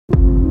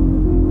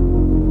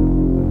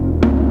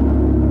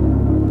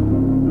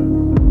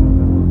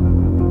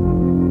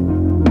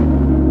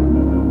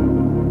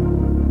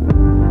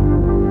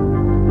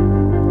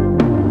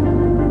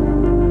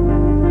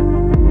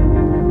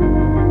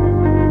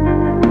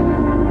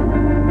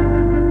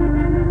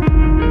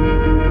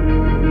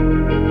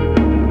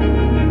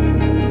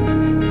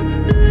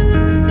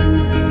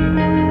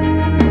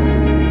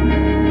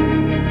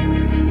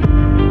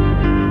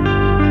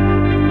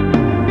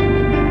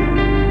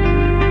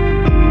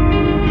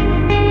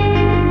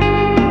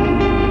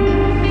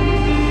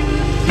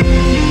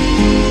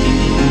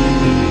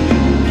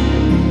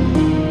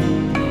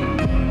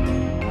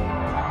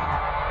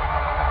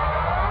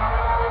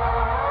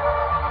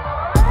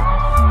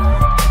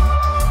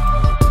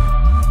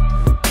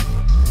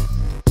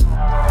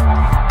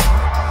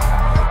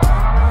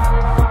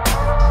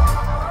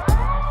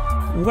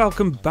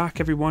Welcome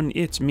back everyone,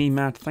 it's me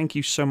Matt, thank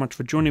you so much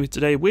for joining me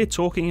today. We're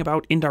talking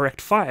about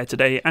indirect fire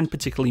today, and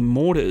particularly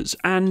mortars,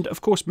 and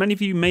of course many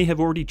of you may have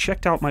already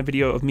checked out my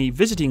video of me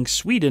visiting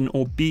Sweden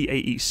or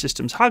BAE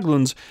Systems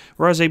Hägglunds,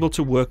 where I was able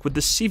to work with the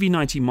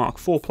CV90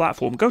 Mark IV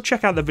platform. Go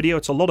check out the video,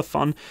 it's a lot of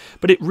fun,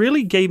 but it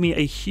really gave me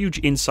a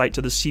huge insight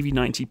to the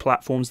CV90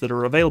 platforms that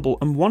are available,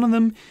 and one of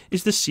them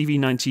is the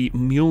CV90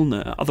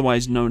 Mjölner,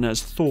 otherwise known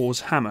as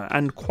Thor's Hammer,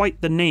 and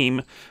quite the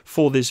name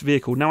for this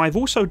vehicle. Now I've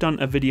also done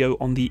a video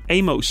on the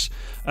azimuth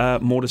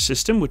mortar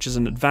system, which is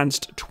an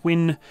advanced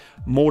twin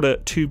mortar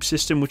tube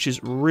system, which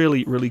is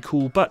really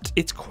cool, but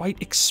it's quite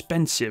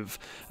expensive.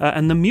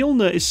 And the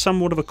Mjolner is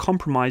somewhat of a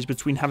compromise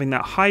between having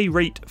that high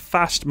rate,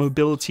 fast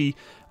mobility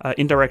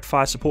indirect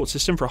fire support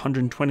system for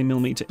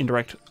 120mm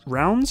indirect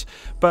rounds,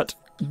 but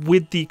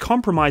with the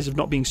compromise of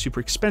not being super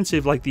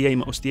expensive like the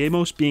azimuth. The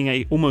azimuth being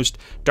a almost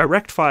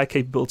direct fire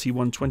capability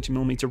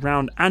 120mm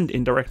round and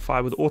indirect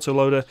fire with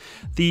autoloader.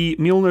 The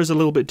Mjolner is a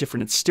little bit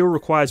different. It still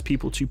requires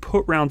people to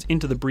put rounds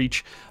into the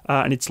breech,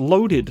 and it's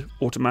loaded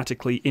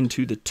automatically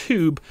into the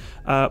tube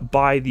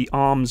by the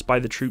arms, by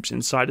the troops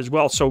inside as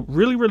well. So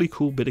really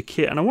cool bit of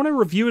kit, and I want to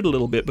review it a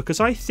little bit because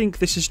I think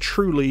this is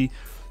truly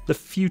the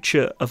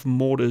future of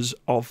mortars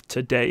of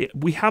today.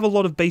 We have a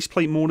lot of base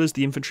plate mortars.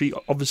 The infantry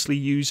obviously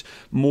use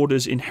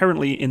mortars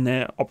inherently in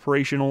their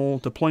operational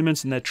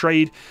deployments, in their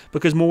trade,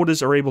 because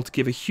mortars are able to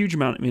give a huge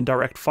amount of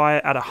indirect fire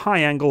at a high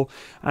angle.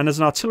 And as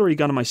an artillery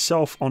gunner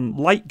myself on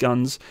light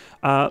guns,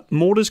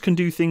 mortars can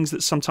do things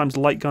that sometimes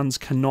light guns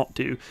cannot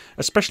do,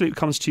 especially when it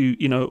comes to,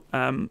 you know,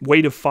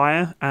 weight of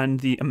fire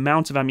and the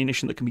amount of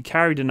ammunition that can be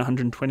carried in a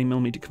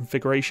 120mm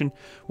configuration.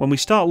 When we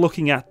start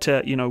looking at,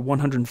 you know,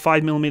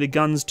 105mm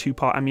guns,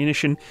 two-part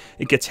ammunition,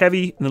 it gets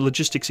heavy and the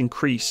logistics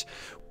increase.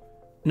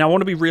 Now, I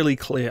want to be really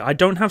clear, I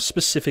don't have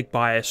specific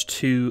bias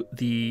to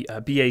the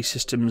BAE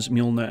Systems,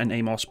 Mjolner and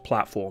azimuth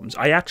platforms.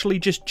 I actually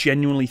just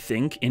genuinely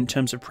think, in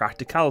terms of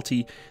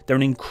practicality, they're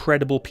an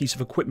incredible piece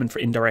of equipment for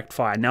indirect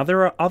fire. Now,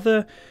 there are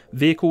other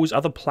vehicles,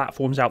 other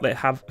platforms out there that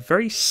have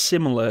very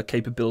similar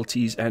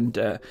capabilities and,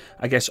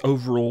 I guess,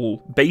 overall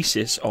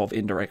basis of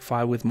indirect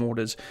fire with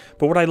mortars.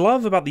 But what I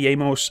love about the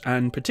azimuth,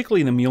 and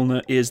particularly the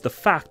Mjolner, is the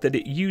fact that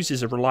it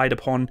uses a relied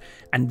upon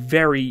and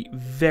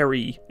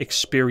very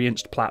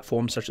experienced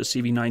platform such as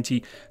CV90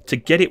 to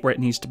get it where it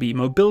needs to be.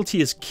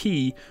 Mobility is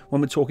key when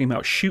we're talking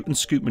about shoot and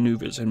scoot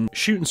maneuvers, and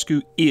shoot and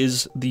scoot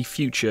is the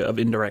future of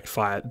indirect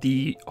fire.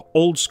 The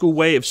old school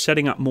way of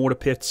setting up mortar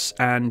pits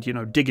and, you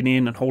know, digging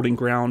in and holding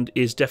ground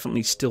is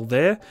definitely still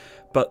there,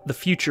 but the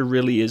future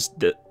really is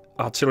that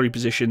artillery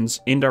positions,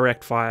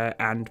 indirect fire,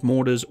 and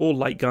mortars or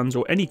light guns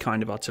or any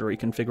kind of artillery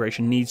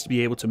configuration needs to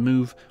be able to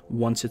move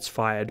once it's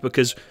fired,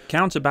 because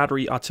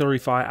counter-battery artillery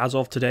fire as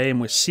of today,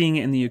 and we're seeing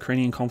it in the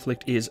Ukrainian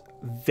conflict, is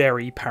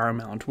very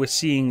paramount. We're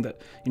seeing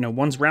that, you know,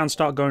 once rounds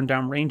start going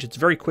down range, it's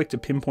very quick to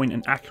pinpoint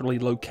and accurately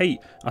locate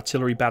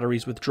artillery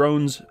batteries with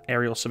drones,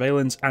 aerial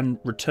surveillance, and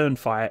return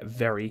fire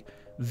very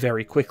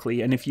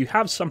quickly. And if you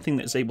have something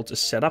that's able to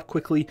set up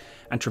quickly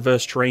and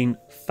traverse terrain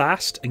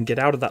fast and get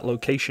out of that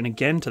location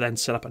again to then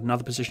set up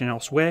another position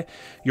elsewhere,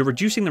 you're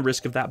reducing the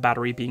risk of that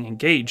battery being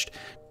engaged.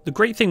 The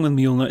great thing with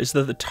Mjolner is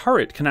that the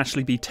turret can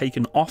actually be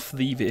taken off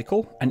the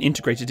vehicle and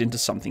integrated into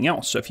something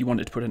else. So if you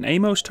wanted to put an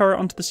azimuth turret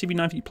onto the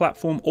CV90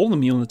 platform or the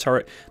Mjolner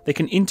turret, they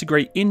can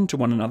integrate into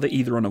one another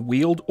either on a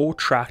wheeled or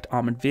tracked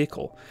armoured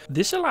vehicle.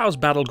 This allows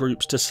battle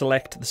groups to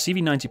select the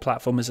CV90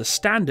 platform as a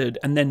standard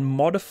and then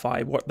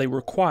modify what they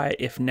require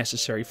if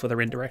necessary for their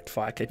indirect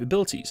fire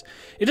capabilities.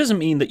 It doesn't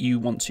mean that you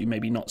want to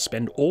maybe not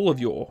spend all of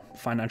your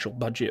financial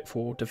budget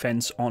for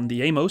defence on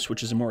the azimuth,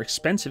 which is a more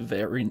expensive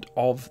variant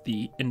of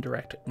the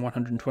indirect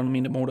 120mm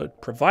mortar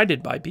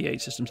provided by BAE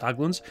Systems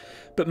Hägglunds,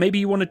 but maybe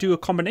you want to do a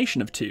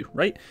combination of two,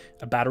 right?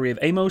 A battery of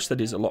azimuth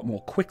that is a lot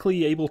more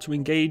quickly able to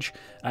engage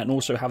and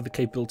also have the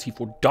capability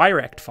for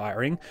direct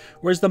firing,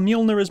 whereas the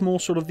Mjolner is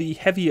more sort of the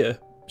heavier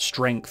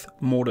strength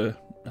mortar,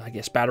 I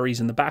guess, batteries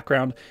in the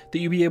background that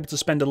you'll be able to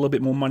spend a little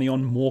bit more money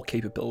on more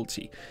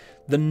capability.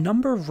 The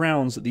number of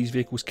rounds that these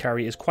vehicles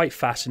carry is quite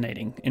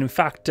fascinating. In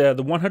fact, the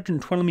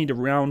 120mm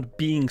round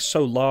being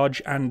so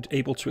large and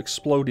able to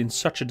explode in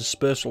such a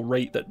dispersal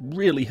rate that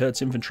really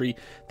hurts infantry,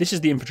 this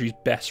is the infantry's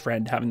best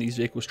friend, having these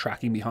vehicles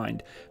tracking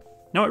behind.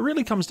 Now, it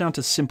really comes down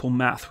to simple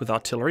math with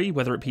artillery,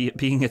 whether it be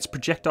being its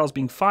projectiles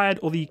being fired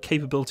or the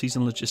capabilities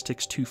and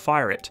logistics to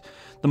fire it.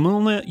 The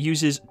Mjolner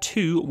uses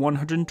two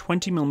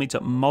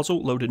 120mm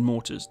muzzle-loaded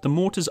mortars. The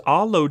mortars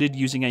are loaded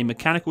using a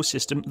mechanical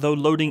system, though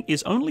loading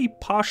is only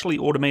partially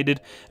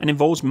automated and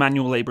involves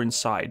manual labour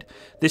inside.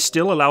 This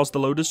still allows the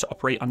loaders to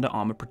operate under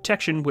armoured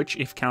protection, which,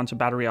 if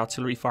counter-battery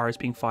artillery fire is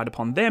being fired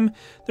upon them,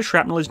 the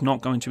shrapnel is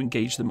not going to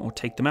engage them or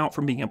take them out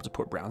from being able to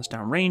put rounds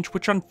down range,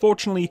 which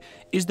unfortunately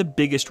is the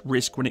biggest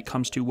risk when it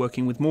comes to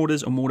working with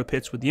mortars or mortar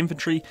pits with the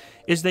infantry,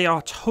 is they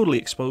are totally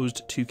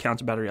exposed to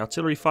counter-battery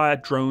artillery fire,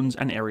 drones,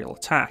 and aerial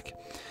attack.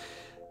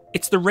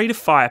 It's the rate of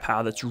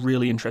firepower that's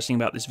really interesting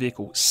about this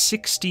vehicle.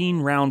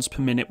 16 rounds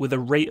per minute with a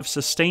rate of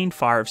sustained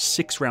fire of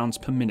 6 rounds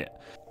per minute.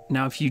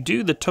 Now, if you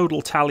do the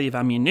total tally of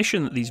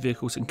ammunition that these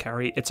vehicles can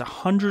carry, it's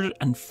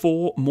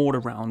 104 mortar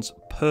rounds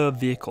per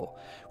vehicle,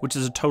 which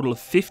is a total of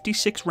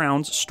 56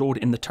 rounds stored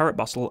in the turret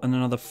bustle and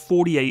another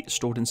 48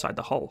 stored inside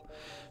the hull.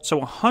 So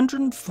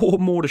 104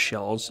 mortar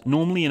shells,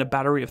 normally in a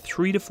battery of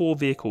 3 to 4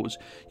 vehicles,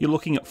 you're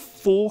looking at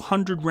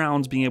 400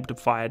 rounds being able to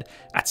be fired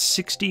at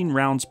 16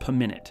 rounds per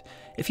minute.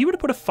 If you were to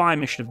put a fire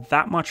mission of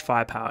that much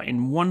firepower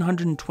in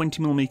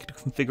 120mm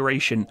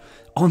configuration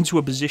onto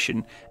a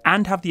position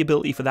and have the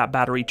ability for that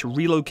battery to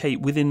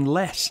relocate within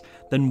less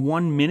than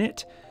 1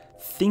 minute,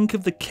 think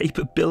of the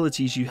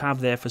capabilities you have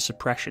there for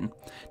suppression.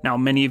 Now,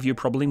 many of you are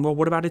probably, well,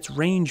 what about its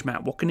range,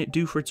 Matt? What can it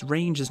do for its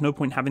range? There's no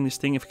point having this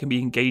thing if it can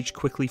be engaged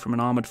quickly from an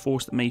armoured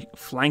force that may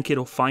flank it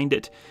or find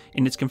it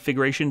in its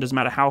configuration. Doesn't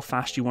matter how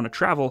fast you want to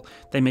travel,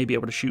 they may be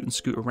able to shoot and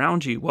scoot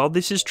around you. Well,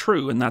 this is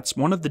true, and that's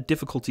one of the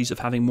difficulties of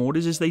having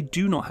mortars, is they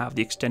do not have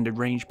the extended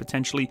range,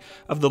 potentially,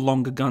 of the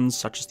longer guns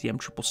such as the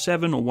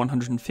M777 or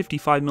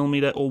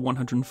 155mm or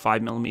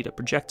 105mm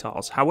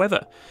projectiles.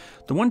 However,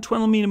 the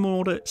 120mm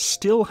mortar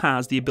still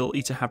has the ability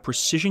to have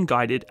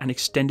precision-guided and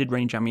extended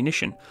range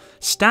ammunition.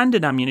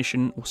 Standard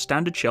ammunition, or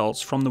standard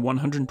shells, from the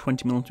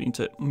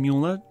 120mm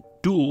Mjölner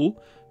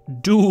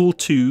dual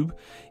tube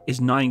is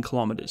 9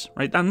 kilometers,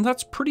 right? And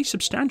that's pretty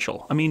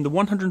substantial. I mean, the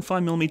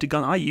 105mm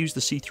gun I use, the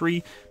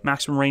C3,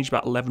 maximum range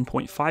about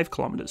 11.5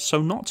 kilometers,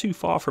 so not too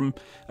far from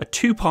a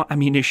 2-part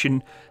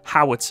ammunition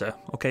howitzer,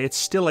 okay? It's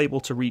still able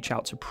to reach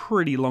out to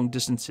pretty long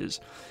distances.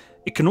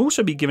 It can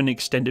also be given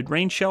extended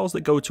range shells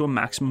that go to a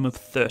maximum of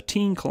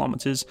 13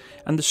 kilometers,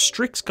 and the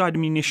Strix guided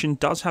ammunition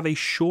does have a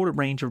shorter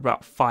range of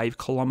about 5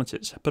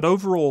 kilometers. But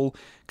overall,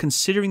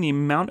 considering the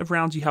amount of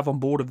rounds you have on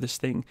board of this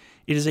thing,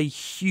 it is a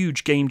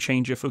huge game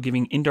changer for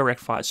giving indirect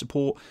fire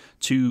support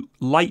to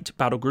light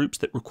battle groups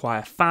that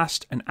require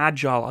fast and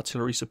agile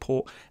artillery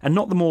support, and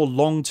not the more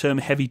long-term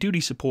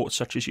heavy-duty support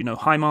such as,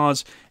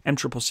 HIMARS,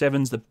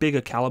 M777s, the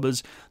bigger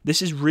calibers.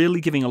 This is really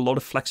giving a lot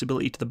of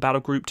flexibility to the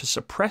battle group to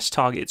suppress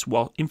targets,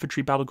 while infantry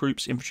battle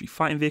groups, infantry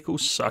fighting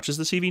vehicles such as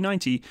the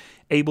CV-90,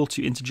 able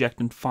to interject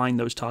and find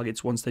those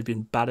targets once they've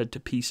been battered to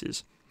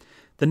pieces.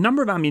 The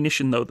number of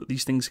ammunition, though, that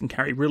these things can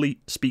carry really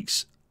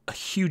speaks a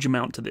huge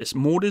amount to this.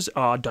 Mortars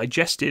are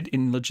digested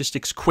in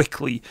logistics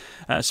quickly,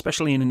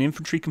 especially in an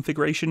infantry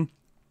configuration.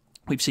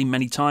 We've seen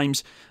many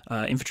times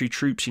infantry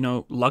troops,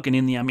 lugging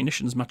in the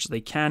ammunition as much as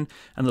they can,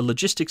 and the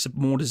logistics of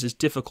mortars is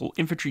difficult.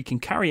 Infantry can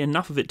carry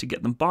enough of it to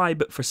get them by,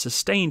 but for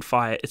sustained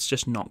fire, it's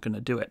just not going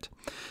to do it.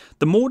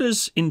 The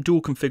mortars in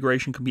dual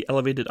configuration can be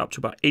elevated up to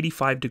about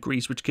 85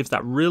 degrees, which gives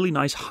that really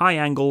nice high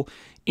angle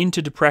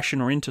into depression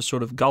or into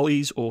sort of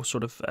gullies or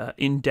sort of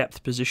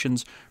in-depth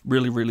positions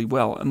really, really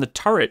well. And the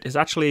turret is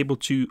actually able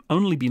to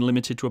only be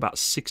limited to about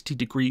 60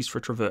 degrees for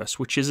traverse,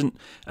 which isn't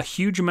a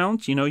huge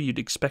amount. You'd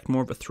expect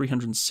more of a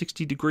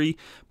 360 degree,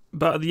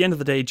 but at the end of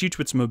the day, due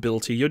to its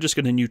mobility, you're just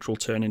going to neutral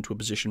turn into a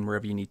position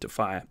wherever you need to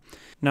fire.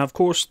 Now, of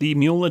course, the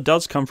Mjolner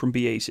does come from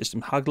BAE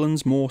System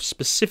Hägglunds, more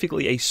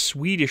specifically a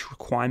Swedish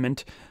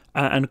requirement,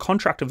 and a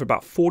contract of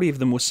about 40 of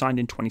them was signed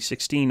in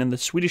 2016, and the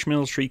Swedish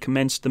military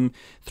commenced them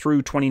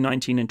through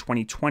 2019 and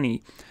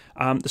 2020.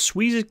 The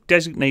Swedish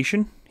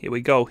designation, here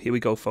we go,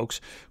 folks,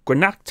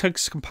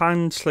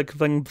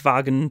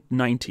 Granatkastarpansarbandvagn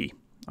 90.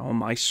 Oh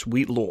my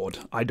sweet lord,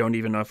 I don't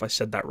even know if I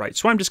said that right,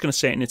 so I'm just going to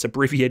say it in its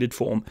abbreviated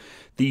form.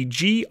 The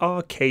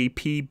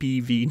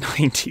GRKPBV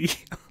 90.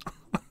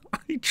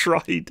 I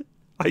tried.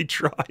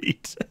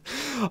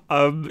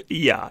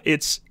 Yeah,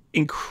 it's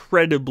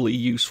incredibly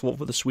useful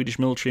for the Swedish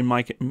military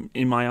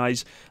in my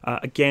eyes.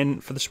 Again,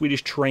 for the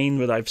Swedish terrain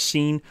that I've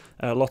seen,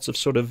 lots of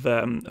sort of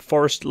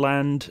forest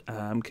land,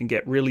 can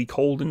get really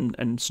cold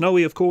and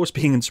snowy, of course,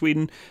 being in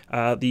Sweden.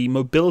 The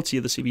mobility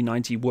of the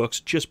CV-90 works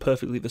just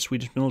perfectly with the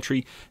Swedish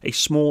military, a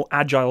small,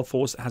 agile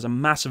force that has a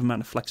massive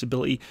amount of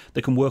flexibility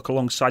that can work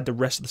alongside the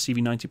rest of the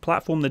CV-90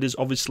 platform that is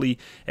obviously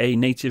a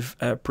native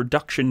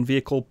production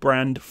vehicle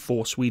brand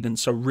for Sweden,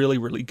 so really,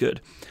 really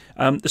good.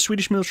 The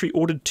Swedish military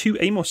ordered 2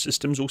 AMOS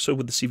systems also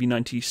with the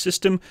CV-90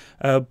 system,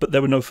 but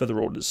there were no further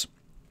orders.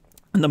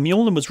 And the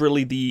Mjolner was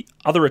really the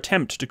other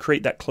attempt to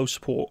create that close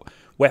support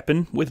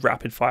weapon with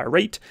rapid fire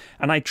rate,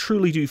 and I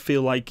truly do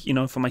feel like,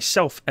 for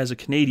myself as a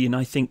Canadian,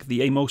 I think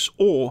the AMOS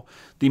or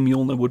the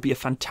Mjolner would be a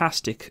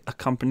fantastic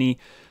accompany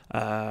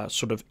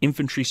sort of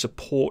infantry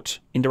support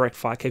indirect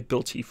fire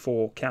capability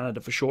for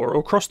Canada for sure,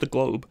 or across the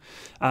globe.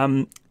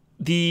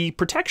 The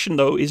protection,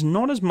 though, is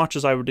not as much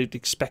as I would have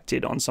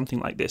expected on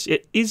something like this.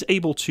 It is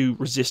able to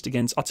resist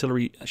against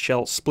artillery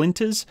shell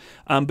splinters,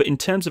 but in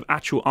terms of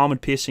actual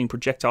armored-piercing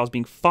projectiles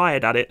being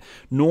fired at it,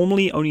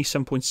 normally only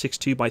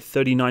 7.62 by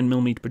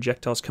 39mm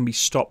projectiles can be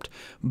stopped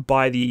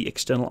by the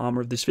external armor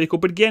of this vehicle.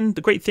 But again,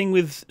 the great thing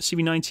with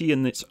CV-90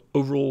 and its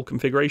overall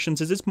configurations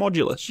is it's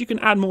modular, so you can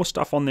add more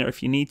stuff on there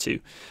if you need to.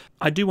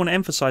 I do want to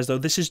emphasize, though,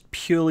 this is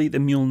purely the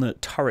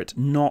Mjolner turret,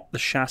 not the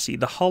chassis.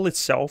 The hull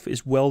itself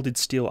is welded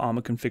steel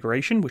armor configuration,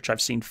 configuration, which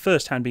I've seen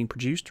firsthand being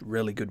produced.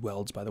 Really good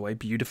welds, by the way,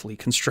 beautifully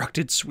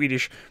constructed,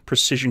 Swedish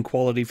precision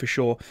quality for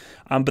sure.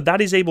 But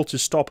that is able to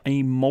stop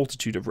a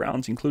multitude of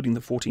rounds, including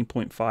the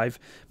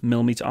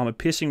 14.5mm armor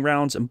piercing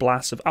rounds and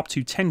blasts of up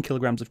to 10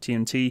 kilograms of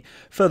TNT.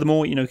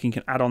 Furthermore, you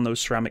can add on those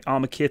ceramic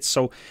armor kits.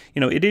 So,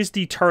 it is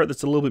the turret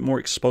that's a little bit more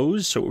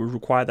exposed, so it would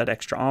require that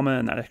extra armor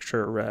and that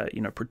extra,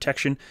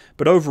 protection.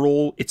 But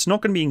overall, it's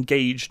not going to be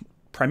engaged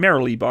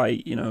primarily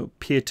by,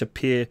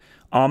 peer-to-peer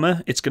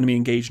armor. It's going to be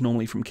engaged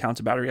normally from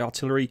counter-battery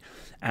artillery,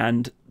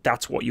 and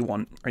that's what you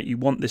want, right? You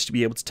want this to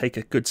be able to take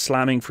a good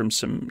slamming from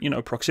some,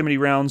 proximity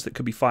rounds that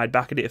could be fired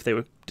back at it if they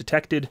were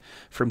detected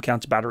from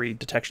counter-battery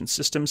detection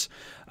systems.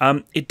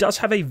 It does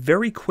have a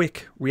very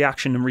quick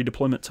reaction and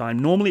redeployment time.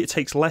 Normally it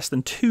takes less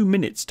than 2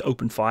 minutes to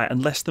open fire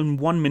and less than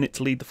 1 minute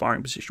to leave the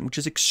firing position, which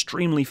is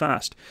extremely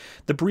fast.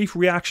 The brief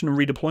reaction and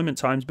redeployment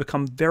times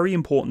become very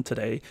important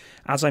today,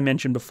 as I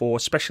mentioned before,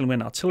 especially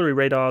when artillery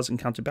radars and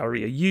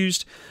counter-battery are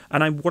used.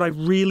 And what I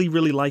really,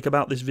 really like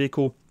about this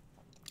vehicle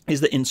is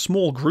that in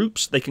small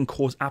groups, they can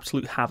cause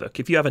absolute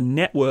havoc. If you have a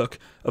network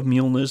of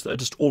Mjolners that are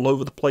just all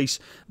over the place,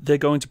 they're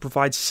going to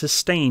provide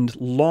sustained,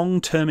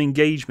 long-term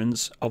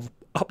engagements of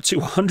up to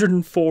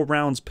 104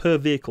 rounds per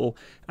vehicle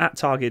at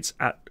targets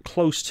at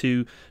close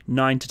to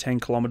 9 to 10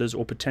 kilometers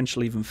or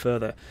potentially even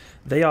further.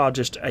 They are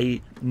just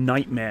a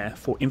nightmare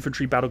for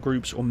infantry battle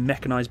groups or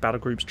mechanized battle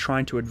groups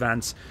trying to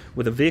advance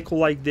with a vehicle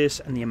like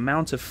this, and the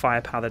amount of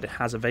firepower that it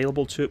has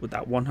available to it with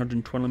that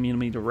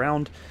 120mm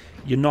round.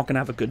 You're not going to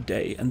have a good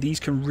day, and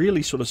these can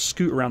really sort of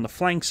scoot around the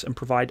flanks and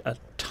provide a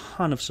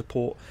ton of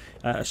support,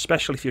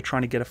 especially if you're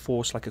trying to get a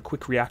force like a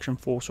quick reaction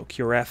force or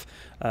QRF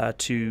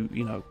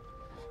to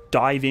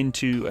dive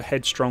into a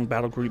headstrong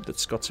battle group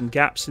that's got some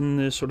gaps in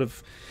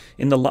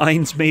the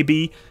lines.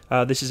 Maybe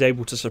this is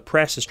able to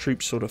suppress as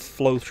troops sort of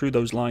flow through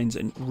those lines,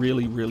 and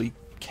really, really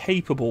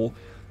capable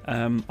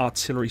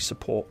artillery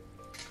support.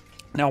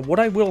 Now, what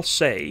I will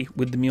say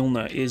with the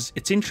Mjolner is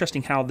it's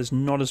interesting how there's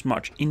not as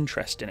much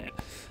interest in it,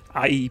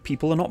 i.e.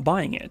 people are not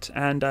buying it,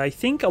 and I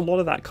think a lot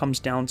of that comes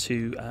down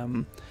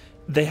to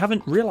they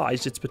haven't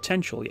realized its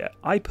potential yet.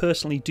 I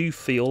personally do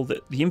feel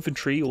that the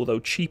infantry, although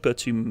cheaper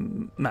to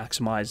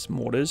maximize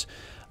mortars,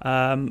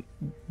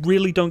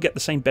 really don't get the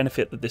same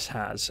benefit that this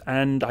has.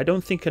 And I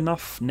don't think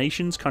enough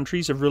nations,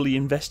 countries, have really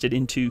invested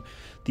into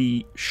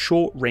the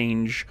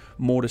short-range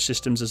mortar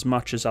systems as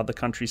much as other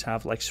countries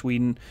have, like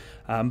Sweden,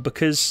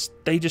 because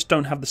they just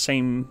don't have the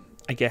same,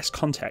 I guess,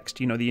 context.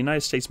 The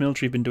United States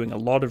military have been doing a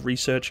lot of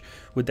research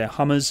with their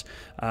Hummers.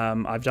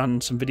 I've done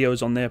some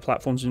videos on their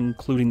platforms,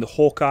 including the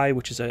Hawkeye,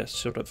 which is a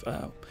sort of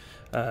a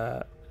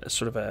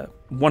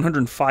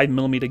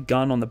 105mm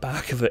gun on the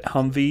back of a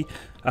Humvee.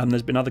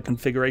 There's been other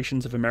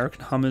configurations of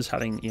American Hummers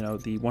having,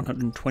 the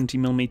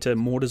 120mm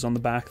mortars on the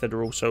back that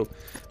are also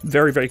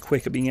very, very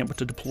quick at being able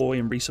to deploy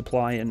and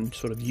resupply and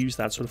sort of use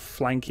that sort of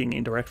flanking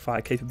indirect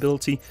fire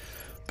capability.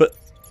 But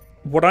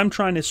what I'm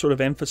trying to sort of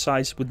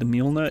emphasize with the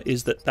Mjolner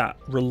is that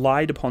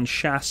relied upon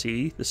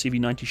chassis, the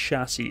CV90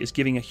 chassis, is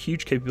giving a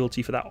huge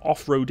capability for that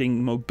off-roading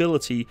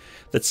mobility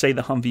that, say,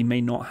 the Humvee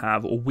may not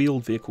have, or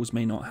wheeled vehicles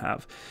may not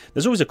have.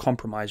 There's always a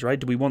compromise, right?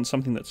 Do we want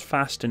something that's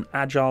fast and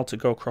agile to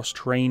go across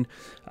terrain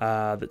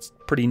that's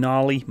pretty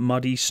gnarly,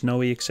 muddy,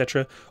 snowy,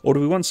 etc.? Or do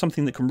we want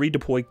something that can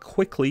redeploy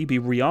quickly, be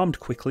rearmed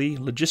quickly,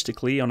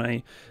 logistically on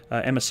a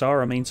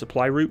MSR, a main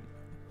supply route,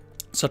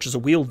 such as a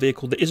wheeled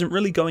vehicle that isn't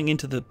really going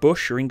into the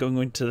bush or going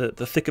into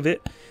the thick of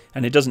it,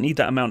 and it doesn't need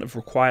that amount of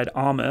required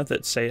armor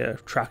that, say, a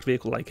tracked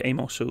vehicle like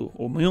Amos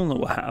or Mjolner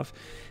will have?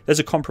 There's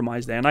a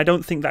compromise there, and I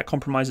don't think that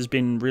compromise has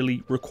been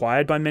really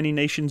required by many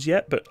nations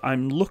yet, but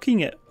I'm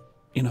looking at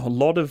a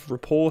lot of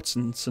reports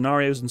and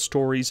scenarios and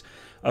stories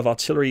of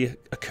artillery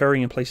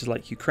occurring in places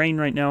like Ukraine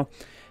right now,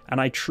 and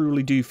I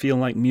truly do feel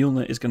like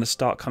Mjolner is going to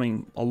start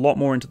coming a lot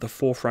more into the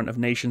forefront of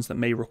nations that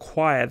may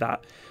require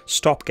that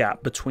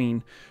stopgap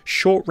between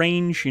short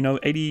range,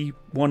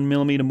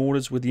 81mm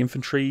mortars with the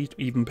infantry,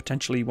 even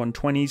potentially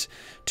 120s,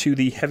 to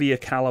the heavier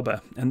caliber.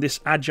 And this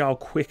agile,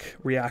 quick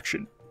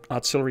reaction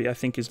artillery, I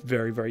think, is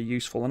very, very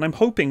useful. And I'm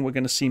hoping we're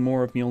going to see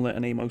more of Mjolner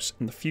and Amos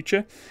in the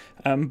future.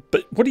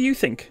 But what do you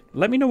think?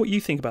 Let me know what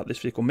you think about this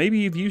vehicle. Maybe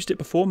you've used it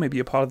before. Maybe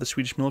you're part of the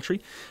Swedish military.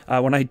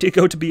 When I did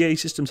go to BAE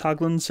Systems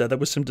Hägglunds, there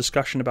was some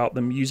discussion about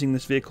them using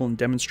this vehicle and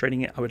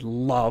demonstrating it. I would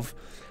love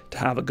to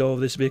have a go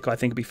of this vehicle. I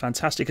think it'd be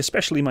fantastic,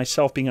 especially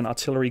myself being an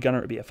artillery gunner.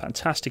 It'd be a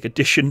fantastic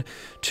addition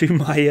to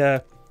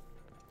my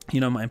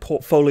my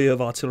portfolio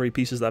of artillery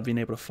pieces that I've been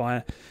able to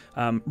fire.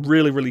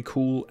 Really, really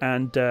cool.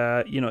 And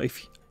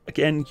if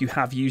again you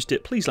have used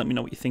it, please let me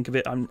know what you think of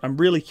it. I'm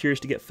really curious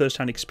to get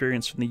first-hand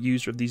experience from the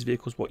user of these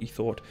vehicles, what you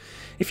thought.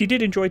 If you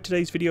did enjoy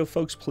today's video,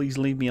 folks, please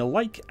leave me a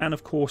like, and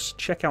of course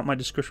check out my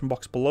description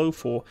box below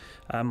for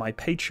my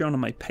Patreon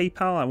and my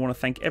PayPal. I want to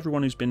thank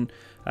everyone who's been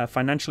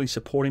financially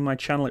supporting my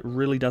channel. It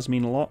really does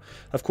mean a lot.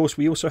 Of course,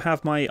 we also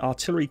have my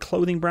artillery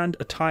clothing brand,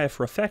 Attire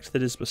for Effect,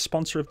 that is the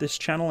sponsor of this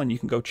channel, and you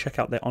can go check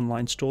out their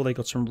online store. They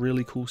got some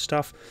really cool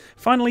stuff.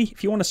 Finally,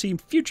 if you want to see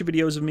future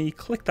videos of me,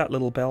 click that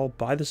little bell,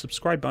 buy the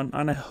subscribe button,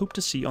 and I hope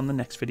to see you on the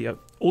next video.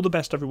 All the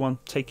best, everyone.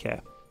 Take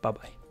care.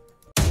 Bye-bye.